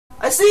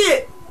see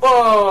it!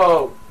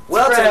 Whoa!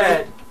 Well,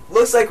 red. Timmy,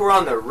 looks like we're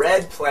on the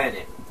red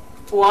planet.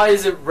 Why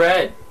is it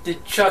red?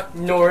 Did Chuck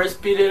Norris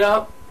beat it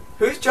up?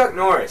 Who's Chuck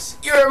Norris?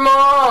 Your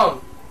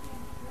mom!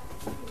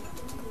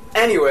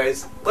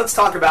 Anyways, let's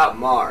talk about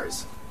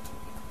Mars.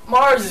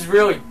 Mars is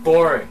really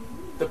boring.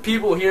 The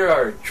people here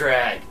are a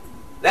drag.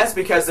 That's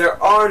because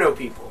there are no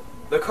people.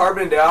 The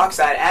carbon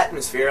dioxide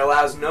atmosphere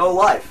allows no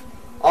life.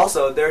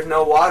 Also, there's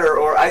no water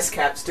or ice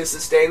caps to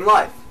sustain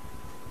life.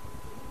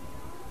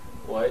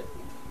 What?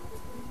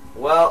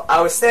 Well,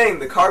 I was saying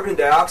the carbon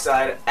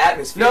dioxide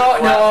atmosphere...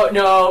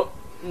 No,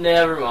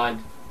 never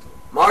mind.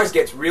 Mars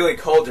gets really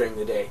cold during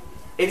the day.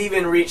 It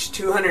even reached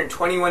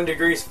 221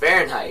 degrees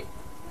Fahrenheit.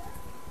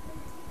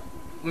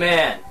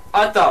 Man,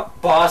 I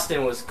thought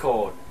Boston was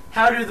cold.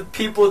 How do the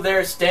people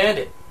there stand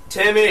it?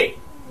 Timmy,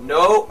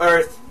 no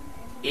Earth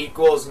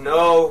equals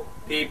no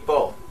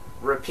people.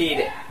 Repeat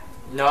it.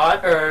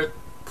 Not Earth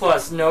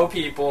plus no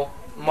people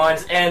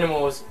minus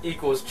animals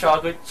equals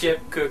chocolate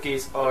chip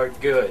cookies are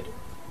good.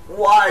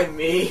 Why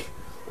me?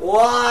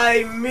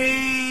 Why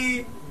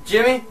me?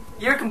 Jimmy,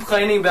 you're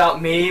complaining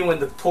about me when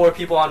the poor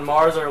people on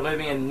Mars are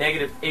living in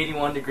negative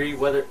 81 degree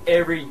weather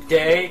every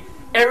day?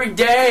 Every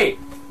day!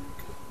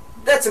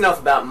 That's enough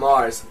about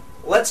Mars.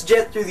 Let's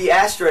jet through the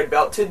asteroid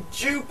belt to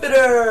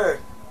Jupiter.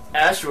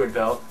 Asteroid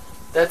belt?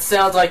 That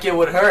sounds like it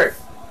would hurt.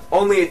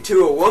 Only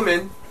to a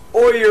woman.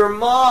 Or your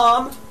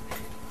mom.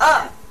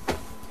 Ah!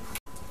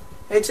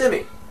 Hey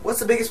Timmy, what's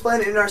the biggest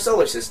planet in our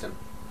solar system?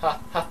 Ha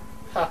ha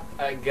ha,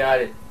 I got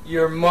it.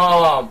 Your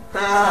mom.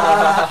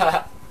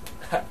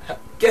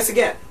 Guess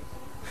again.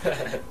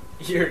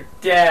 Your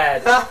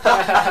dad.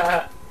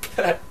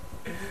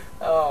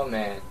 Oh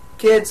man.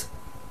 Kids,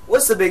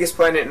 what's the biggest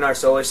planet in our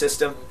solar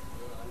system?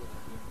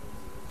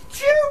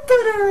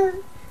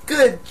 Jupiter!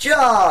 Good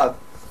job!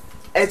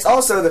 It's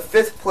also the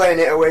 5th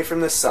planet away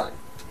from the sun.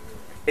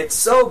 It's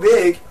so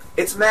big,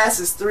 its mass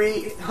is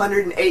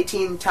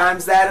 318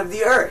 times that of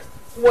the Earth.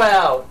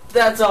 Wow,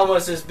 that's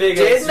almost as big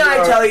as Didn't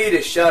I tell you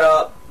to shut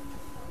up?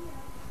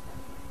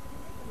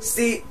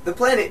 See, the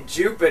planet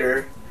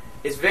Jupiter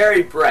is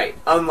very bright,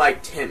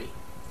 unlike Timmy.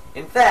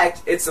 In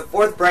fact, it's the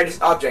 4th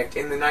brightest object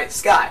in the night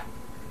sky.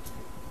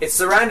 It's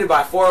surrounded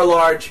by 4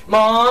 large...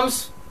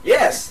 Moms?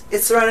 Yes,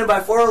 it's surrounded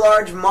by 4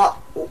 large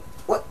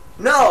What?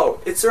 No,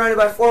 it's surrounded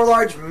by 4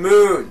 large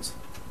moons.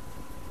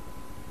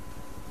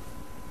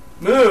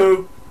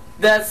 Moo?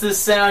 That's the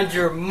sound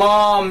your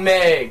mom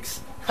makes.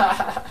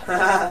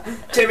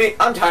 Timmy,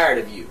 I'm tired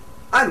of you.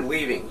 I'm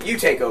leaving. You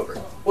take over.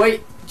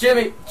 Wait,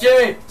 Jimmy,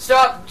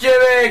 stop,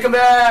 Jimmy, come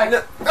back.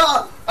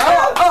 No,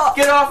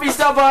 Get off me,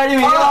 stop biting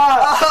me.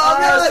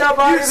 Stop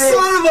biting me. You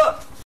son of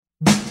a...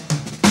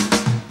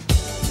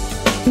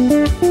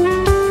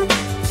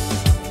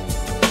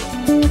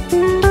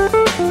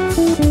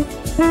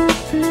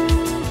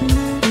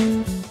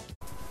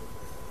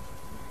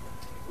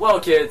 Well,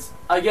 kids,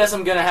 I guess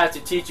I'm gonna have to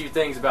teach you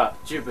things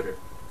about Jupiter.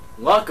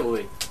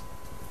 Luckily,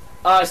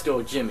 I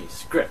stole Jimmy's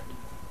script.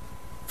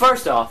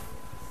 First off,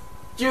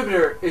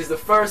 Jupiter is the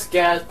first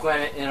gas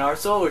planet in our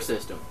solar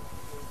system.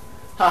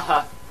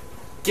 Haha,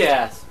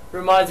 gas.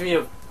 Reminds me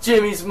of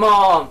Jimmy's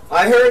mom.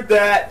 I heard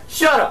that.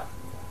 Shut up!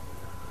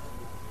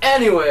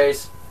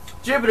 Anyways,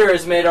 Jupiter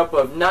is made up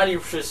of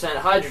 90%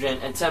 hydrogen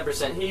and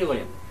 10%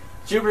 helium.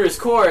 Jupiter's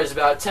core is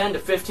about 10 to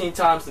 15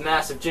 times the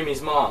mass of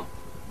Jimmy's mom,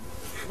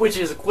 which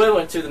is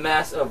equivalent to the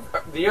mass of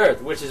the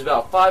Earth, which is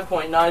about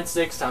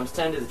 5.96 times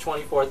 10 to the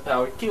 24th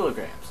power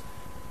kilograms.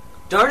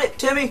 Darn it,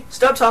 Timmy,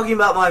 stop talking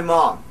about my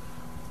mom.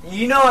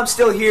 You know I'm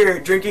still here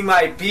drinking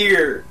my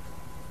beer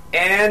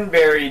and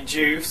berry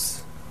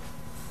juice.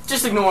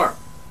 Just ignore him.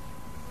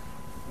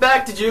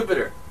 Back to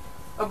Jupiter.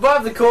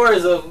 Above the core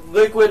is a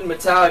liquid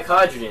metallic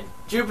hydrogen.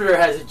 Jupiter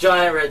has a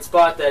giant red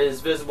spot that is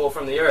visible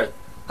from the Earth.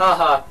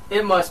 Haha,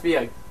 it must be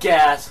a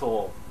gas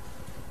hole.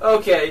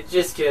 Okay,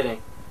 just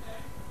kidding.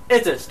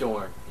 It's a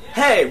storm.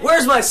 Hey,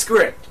 where's my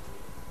script?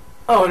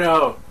 Oh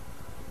no.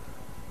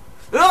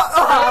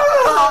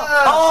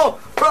 Oh,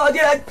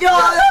 Project.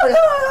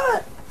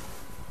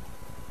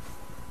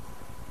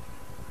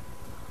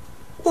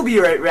 We'll be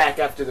right back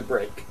after the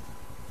break.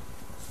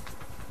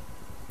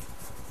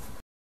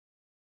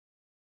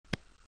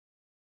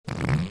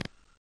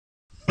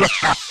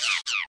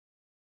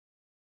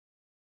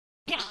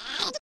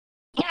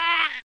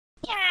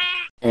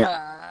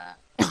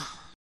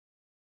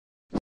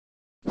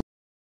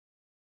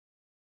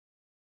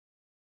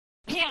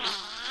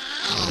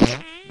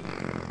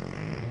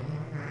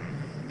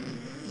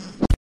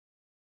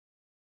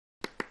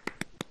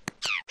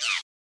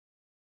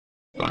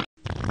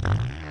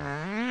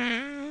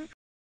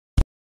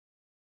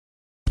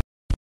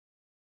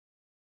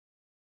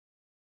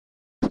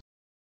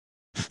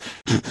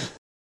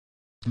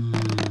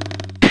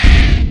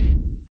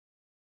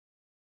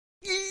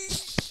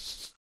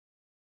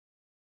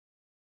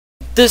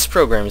 This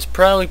program is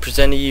proudly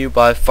presented to you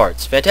by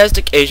Farts,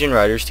 Fantastic Asian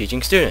Writers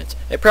Teaching Students,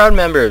 a proud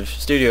member of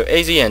Studio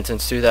AZN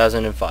since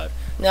 2005.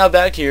 Now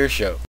back to your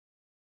show.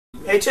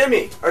 Hey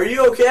Timmy, are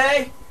you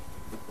okay?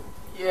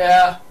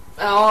 Yeah,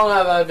 how long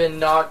have I been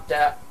knocked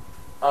out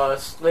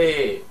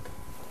asleep?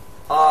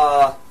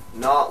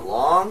 Not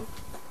long.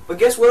 But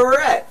guess where we're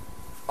at?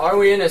 Are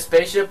we in a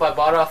spaceship I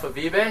bought off of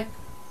eBay?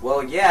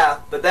 Well, yeah,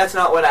 but that's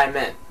not what I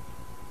meant.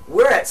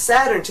 We're at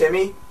Saturn,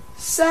 Timmy.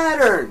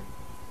 Saturn!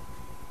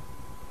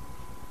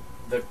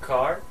 The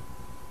car?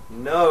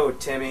 No,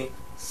 Timmy.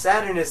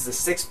 Saturn is the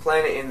 6th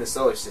planet in the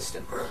solar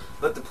system.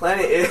 But the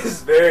planet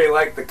is very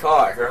like the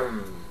car.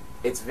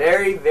 It's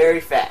very, very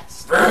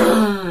fast.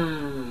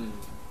 Yeah,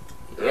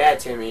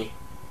 Timmy.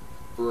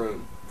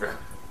 Vroom.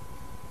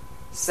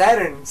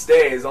 Saturn's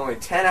day is only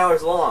 10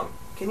 hours long.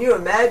 Can you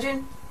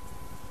imagine?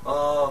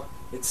 Oh,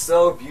 it's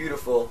so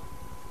beautiful.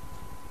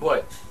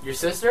 What, your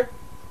sister?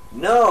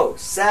 No,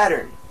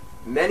 Saturn.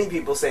 Many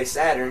people say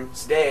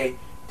Saturn's day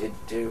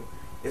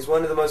is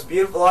one of the most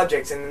beautiful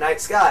objects in the night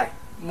sky.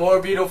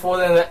 More beautiful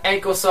than the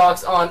ankle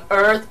socks on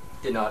Earth?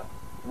 Did not.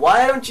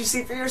 Why don't you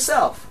see for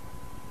yourself?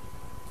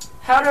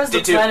 How does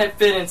the planet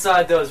fit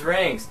inside those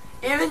rings?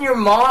 Even your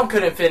mom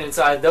couldn't fit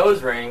inside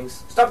those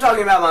rings. Stop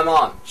talking about my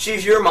mom.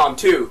 She's your mom,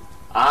 too.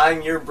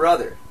 I'm your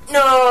brother.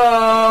 No.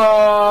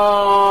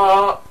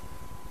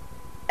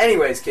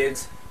 Anyways,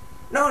 kids,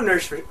 no one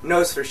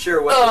knows for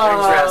sure what the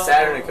rings around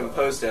Saturn are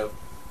composed of,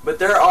 but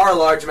there are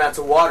large amounts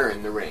of water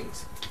in the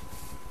rings.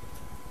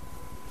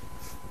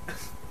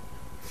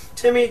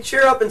 Timmy,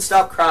 cheer up and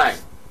stop crying.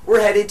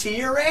 We're headed to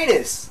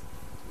Uranus.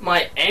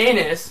 My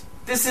anus?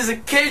 This is a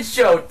kid's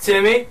show,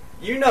 Timmy.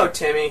 You know,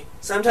 Timmy,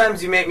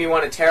 sometimes you make me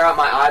want to tear out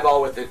my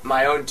eyeball with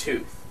my own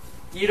tooth.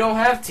 You don't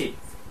have teeth.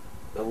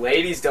 The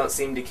ladies don't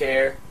seem to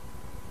care.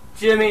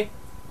 Jimmy,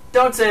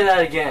 don't say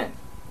that again.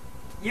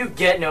 You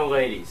get no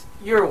ladies.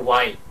 You're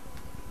white.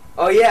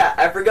 Oh yeah,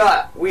 I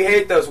forgot. We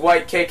hate those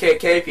white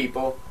KKK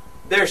people.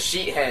 They're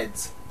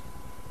sheetheads.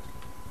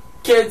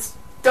 Kids,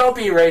 don't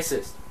be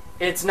racist.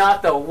 It's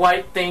not the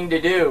white thing to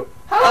do.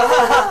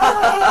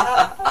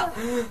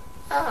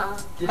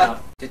 Did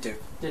not. Did too.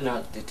 Did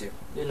not. Did too.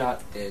 Did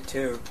not. Did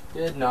too.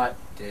 Did not.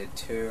 Did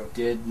too.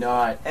 Did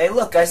not. Hey,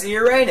 look, I see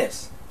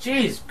Uranus.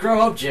 Jeez,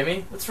 grow up,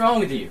 Jimmy. What's wrong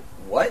with you?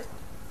 What?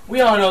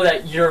 We all know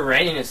that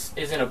Uranus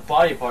isn't a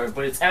body part,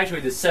 but it's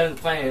actually the 7th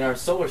planet in our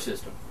solar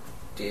system.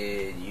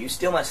 Did you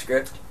steal my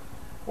script?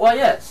 Why,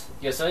 yes.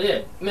 Yes, I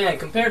did. Man,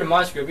 compared to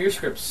my script, your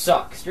script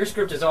sucks. Your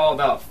script is all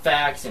about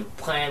facts and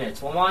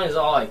planets, while mine is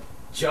all like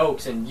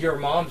jokes and your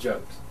mom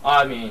jokes.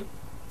 I mean,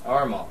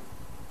 our mom.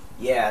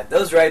 Yeah,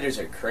 those writers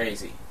are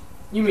crazy.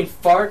 You mean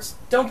farts?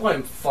 Don't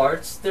blame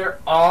farts. They're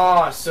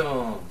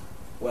awesome.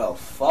 Well,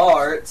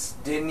 farts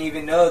didn't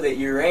even know that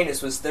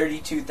Uranus was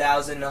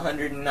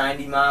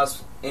 32,190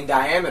 miles in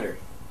diameter.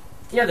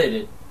 Yeah, they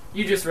did.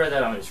 You just read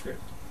that on your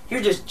script.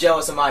 You're just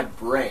jealous of my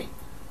brain.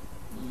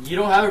 You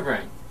don't have a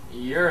brain.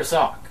 You're a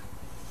sock.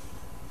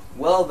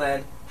 Well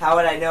then, how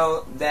would I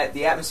know that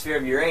the atmosphere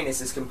of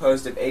Uranus is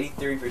composed of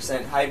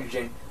 83%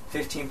 hydrogen,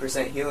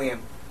 15%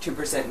 helium,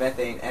 2%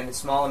 methane, and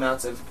small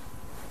amounts of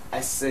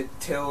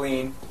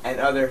acetylene and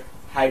other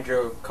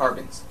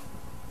hydrocarbons?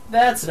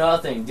 That's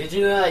nothing. Did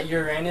you know that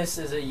Uranus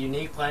is a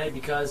unique planet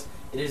because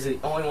it is the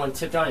only one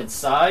tipped on its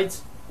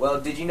sides? Well,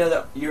 did you know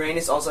that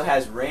Uranus also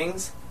has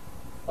rings?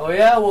 Oh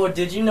yeah? Well,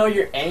 did you know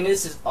your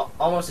anus is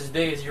almost as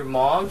big as your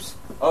mom's?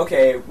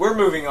 Okay, we're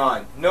moving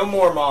on. No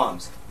more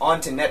moms.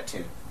 On to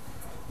Neptune.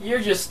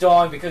 You're just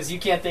stalling because you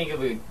can't think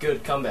of a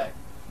good comeback.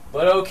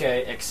 But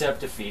okay,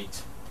 accept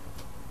defeat.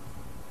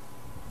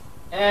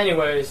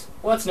 Anyways,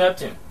 what's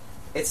Neptune?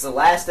 It's the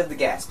last of the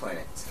gas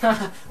planets.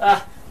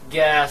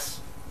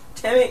 Gas.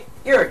 Timmy,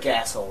 you're a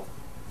gasshole.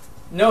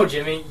 No,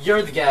 Jimmy,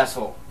 you're the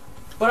gasshole.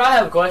 But I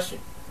have a question.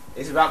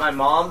 Is it about my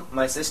mom,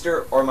 my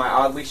sister, or my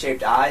oddly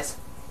shaped eyes?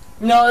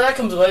 No, that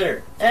comes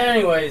later.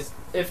 Anyways,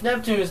 if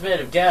Neptune is made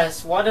of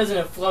gas, why doesn't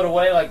it float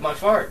away like my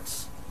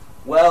farts?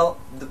 Well,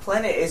 the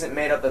planet isn't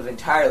made up of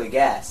entirely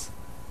gas.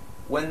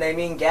 When they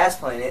mean gas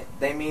planet,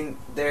 they mean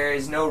there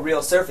is no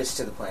real surface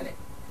to the planet.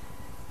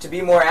 To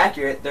be more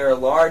accurate, there are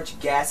large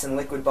gas and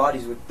liquid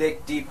bodies with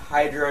thick, deep,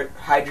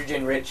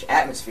 hydrogen-rich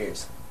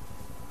atmospheres.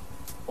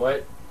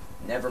 What?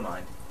 Never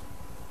mind.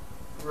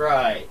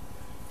 Right.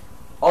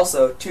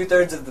 Also,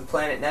 2/3 of the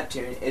planet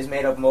Neptune is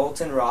made of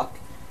molten rock,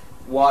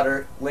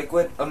 water,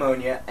 liquid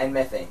ammonia, and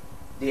methane.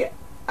 The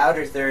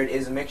outer third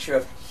is a mixture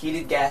of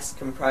heated gas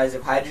comprised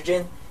of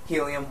hydrogen,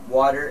 helium,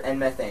 water, and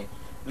methane.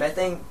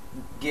 Methane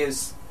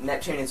gives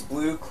Neptune its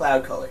blue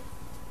cloud color.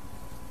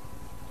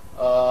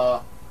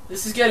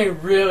 This is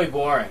getting really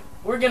boring.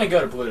 We're gonna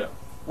go to Pluto.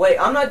 Wait,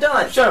 I'm not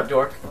done! Shut up,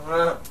 dork.